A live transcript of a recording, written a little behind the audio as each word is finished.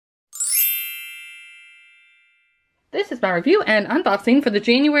This is my review and unboxing for the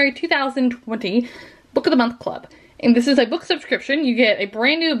January 2020 Book of the Month Club. And this is a book subscription. You get a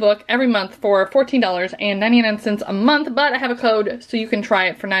brand new book every month for $14.99 a month, but I have a code so you can try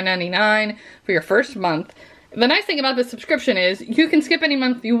it for $9.99 for your first month. The nice thing about this subscription is you can skip any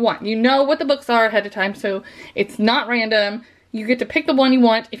month you want. You know what the books are ahead of time, so it's not random. You get to pick the one you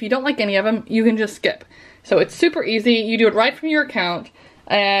want. If you don't like any of them, you can just skip. So it's super easy. You do it right from your account.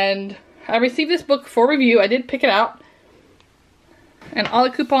 And I received this book for review. I did pick it out. And all the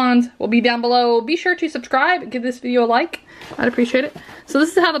coupons will be down below. Be sure to subscribe, give this video a like. I'd appreciate it. So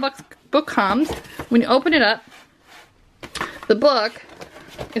this is how the book comes. When you open it up, the book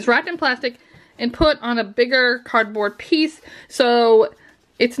is wrapped in plastic and put on a bigger cardboard piece so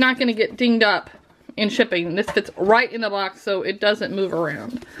it's not going to get dinged up in shipping. This fits right in the box so it doesn't move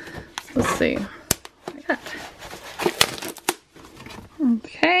around. Let's see.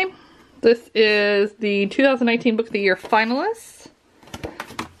 Okay. This is the 2019 Book of the Year finalists.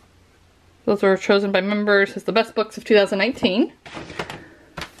 Those were chosen by members as the best books of 2019.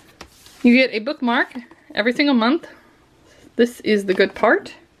 You get a bookmark every single month. This is the good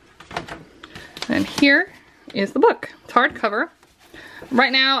part. And here is the book. It's hardcover.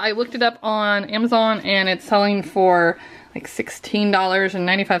 Right now, I looked it up on Amazon and it's selling for like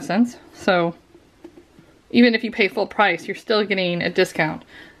 $16.95. So even if you pay full price, you're still getting a discount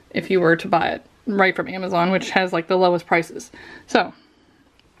if you were to buy it right from Amazon, which has like the lowest prices. So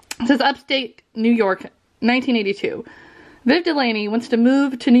it says Upstate New York, 1982. Viv Delaney wants to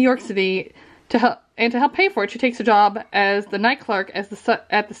move to New York City to help pay for it. She takes a job as the night clerk at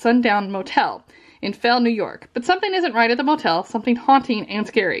the Sundown Motel in Fell, New York. But something isn't right at the motel, something haunting and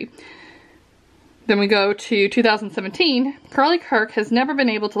scary. Then we go to 2017. Carly Kirk has never been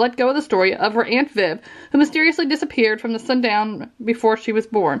able to let go of the story of her Aunt Viv, who mysteriously disappeared from the Sundown before she was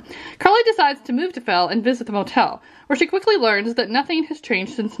born. Carly decides to move to Fell and visit the motel, where she quickly learns that nothing has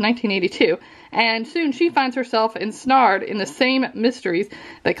changed since 1982, and soon she finds herself ensnared in the same mysteries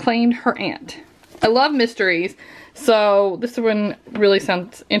that claimed her aunt. I love mysteries, so this one really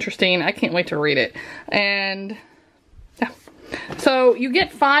sounds interesting. I can't wait to read it. And yeah. So you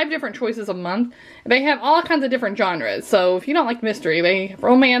get 5 different choices a month. They have all kinds of different genres. So if you don't like mystery, they have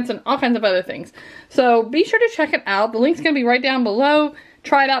romance and all kinds of other things. So be sure to check it out. The link's going to be right down below.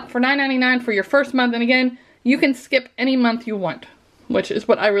 Try it out for $9.99 for your first month. And again, you can skip any month you want, which is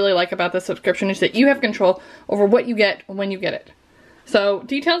what I really like about this subscription, is that you have control over what you get when you get it. So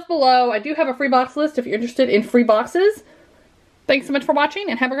details below. I do have a free box list if you're interested in free boxes. Thanks so much for watching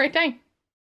and have a great day.